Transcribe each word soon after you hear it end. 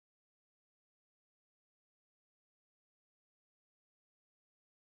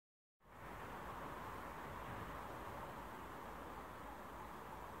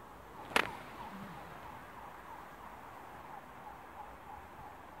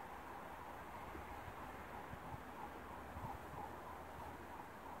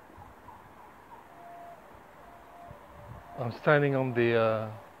I'm standing on the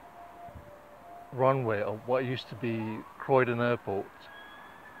runway of what used to be Croydon Airport.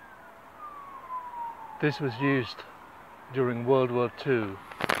 This was used during World War II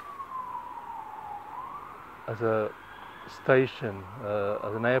as a station,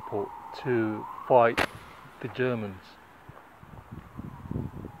 as an airport to fight the Germans.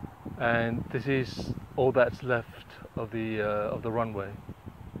 And this is all that's left of the runway.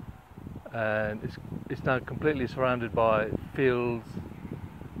 And it's now completely surrounded by fields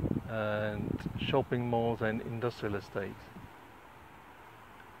and shopping malls and industrial estates.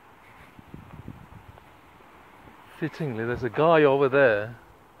 Fittingly, there's a guy over there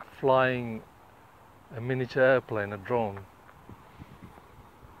flying a miniature airplane, a drone.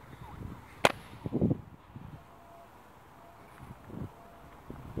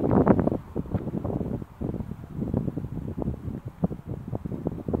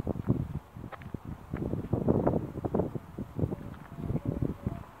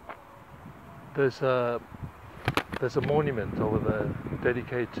 There's a monument over there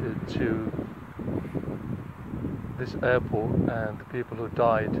dedicated to this airport and the people who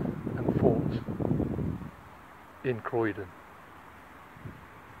died and fought in Croydon.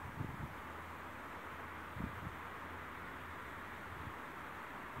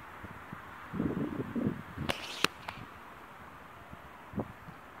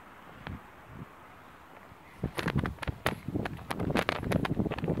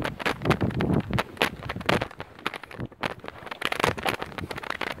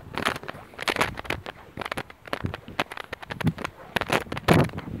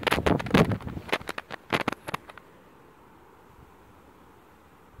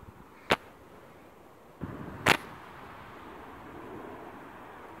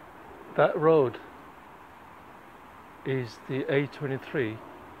 That road is the A23,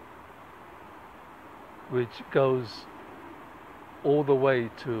 which goes all the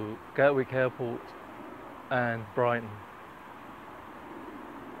way to Gatwick Airport and Brighton,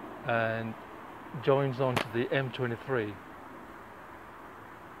 and joins onto the M23.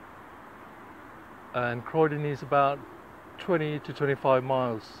 And Croydon is about 20 to 25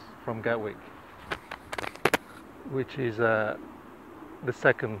 miles from Gatwick, which is the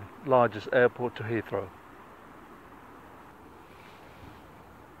second largest airport to Heathrow.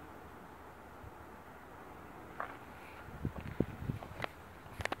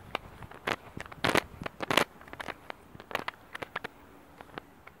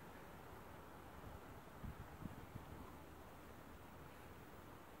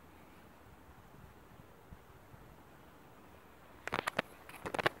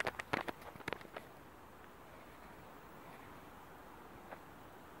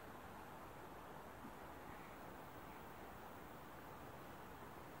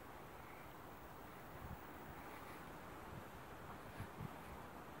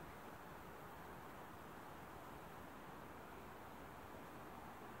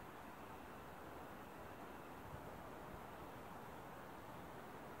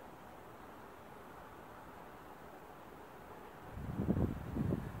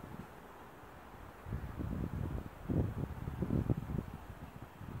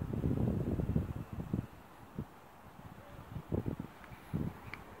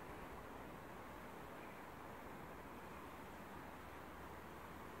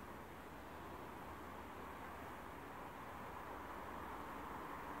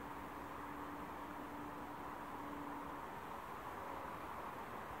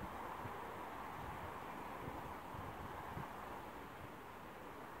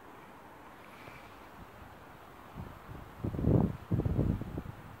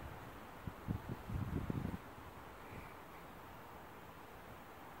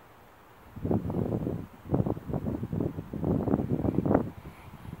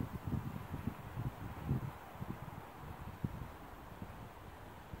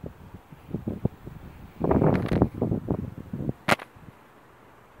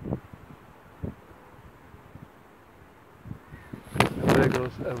 There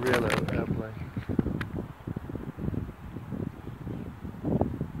goes a real airplane.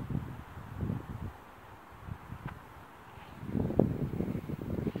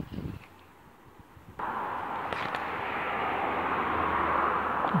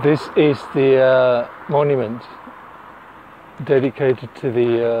 This is the monument dedicated to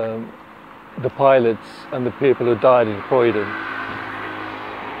the pilots and the people who died in Croydon.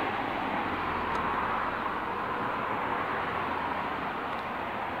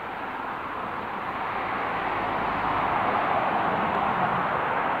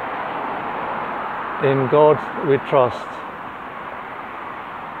 In God we trust.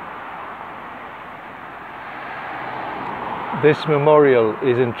 This memorial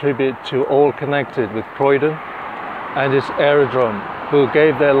is in tribute to all connected with Croydon and its aerodrome who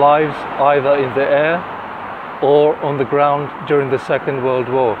gave their lives either in the air or on the ground during the Second World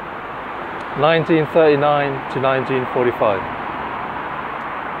War, 1939 to 1945.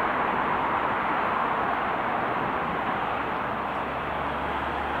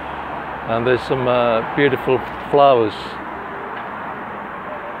 And there's some beautiful flowers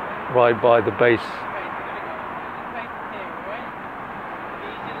right by the base.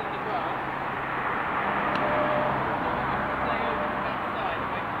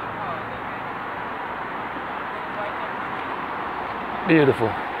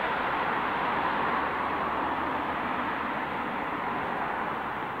 Beautiful.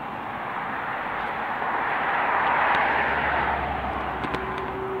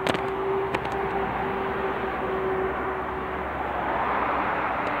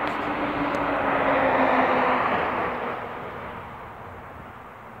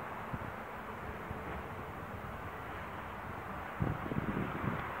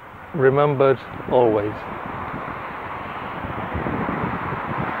 Remembered always.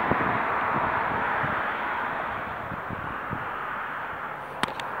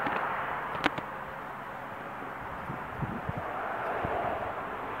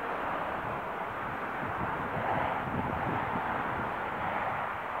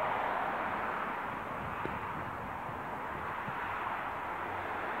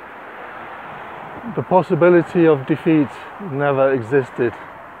 The possibility of defeat never existed.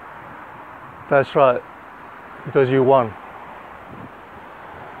 That's right, because you won.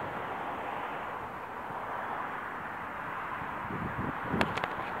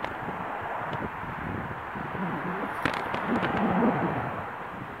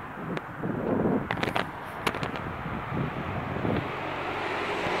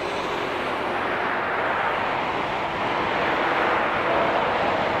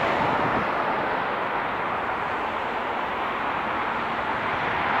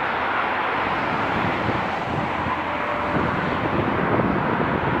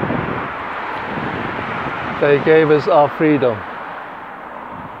 They gave us our freedom.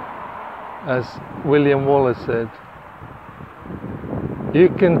 As William Wallace said, you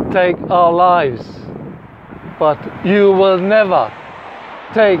can take our lives, but you will never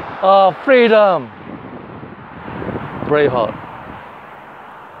take our freedom. Braveheart.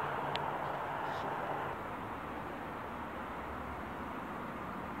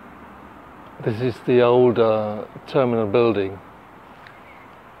 This is the old terminal building,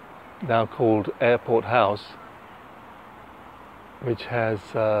 now called Airport House, which has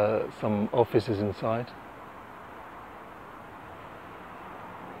some offices inside.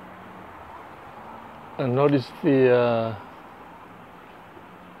 And notice the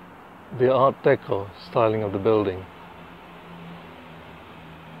Art Deco styling of the building.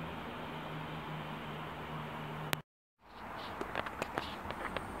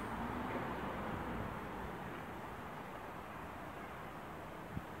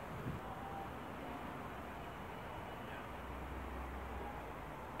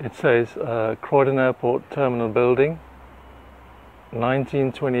 It says Croydon Airport Terminal Building,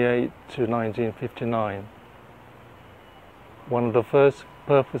 1928 to 1959. One of the first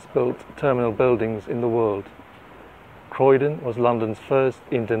purpose-built terminal buildings in the world. Croydon was London's first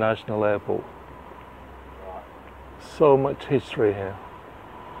international airport. So much history here.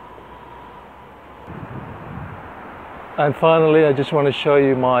 And finally, I just want to show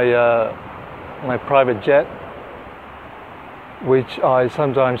you my my private jet, which I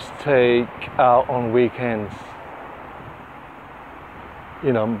sometimes take out on weekends.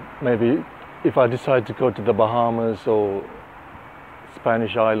 You know, maybe if I decide to go to the Bahamas or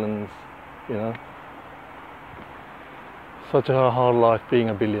Spanish islands, you know. Such a hard life being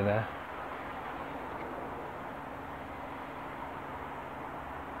a billionaire.